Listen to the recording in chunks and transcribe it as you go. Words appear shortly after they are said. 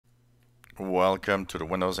Welcome to the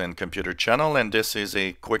Windows and Computer channel, and this is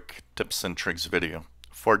a quick tips and tricks video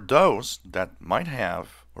for those that might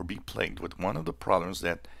have or be plagued with one of the problems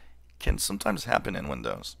that can sometimes happen in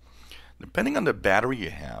Windows. Depending on the battery you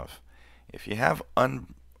have, if you have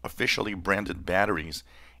unofficially branded batteries,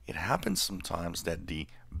 it happens sometimes that the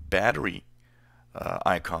battery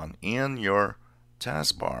icon in your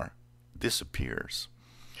taskbar disappears.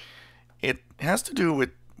 It has to do with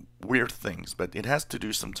weird things, but it has to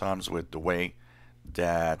do sometimes with the way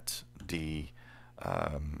that the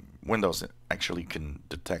Windows actually can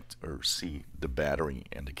detect or see the battery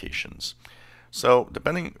indications. So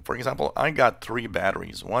depending, for example, I got 3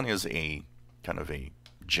 batteries. One is a kind of a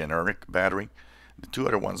generic battery. The 2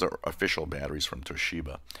 other ones are official batteries from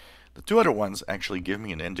Toshiba. The 2 other ones actually give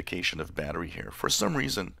me an indication of battery here. For some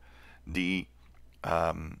reason, the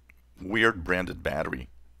weird branded battery,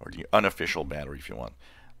 or the unofficial battery if you want,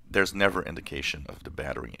 there's never indication of the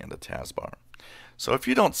battery in the taskbar. So if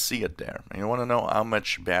you don't see it there and you want to know how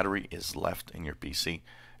much battery is left in your PC,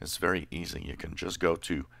 it's very easy. You can just go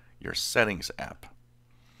to your settings app.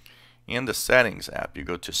 In the settings app, you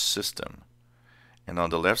go to system, and on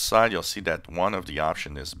the left side you'll see that one of the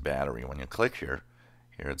options is battery. When you click here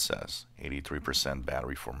it says 83%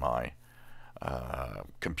 battery for my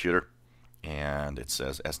computer, and it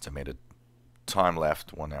says estimated time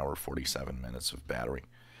left 1 hour 47 minutes of battery.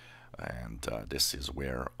 And this is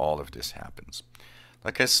where all of this happens.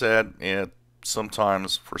 Like I said, it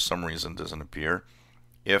sometimes for some reason doesn't appear.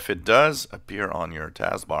 If it does appear on your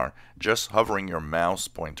taskbar, just hovering your mouse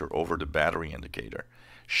pointer over the battery indicator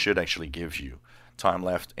should actually give you time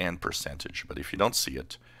left and percentage. But if you don't see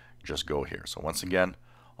it, just go here. So once again,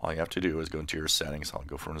 all you have to do is go into your settings. I'll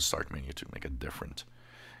go from the start menu to make it different.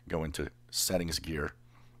 Go into settings gear.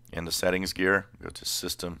 In the settings gear, go to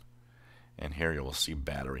system, and here you will see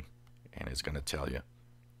battery, and it's going to tell you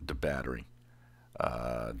the battery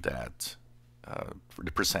the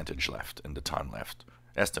percentage left and the time left,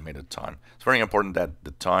 estimated time. It's very important that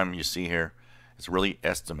the time you see here is really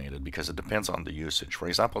estimated because it depends on the usage. For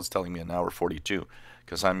example, it's telling me 1 hour 42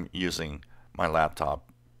 because I'm using my laptop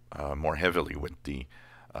more heavily with the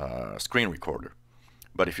screen recorder.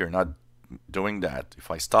 But if you're not doing that,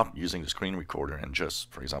 if I stop using the screen recorder and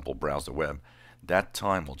just, for example, browse the web, that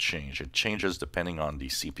time will change. It changes depending on the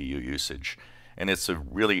CPU usage, and it's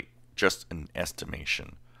really just an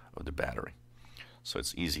estimation of the battery. So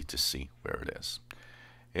it's easy to see where it is.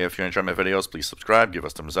 If you enjoy my videos, please subscribe, give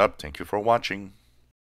us thumbs up. Thank you for watching.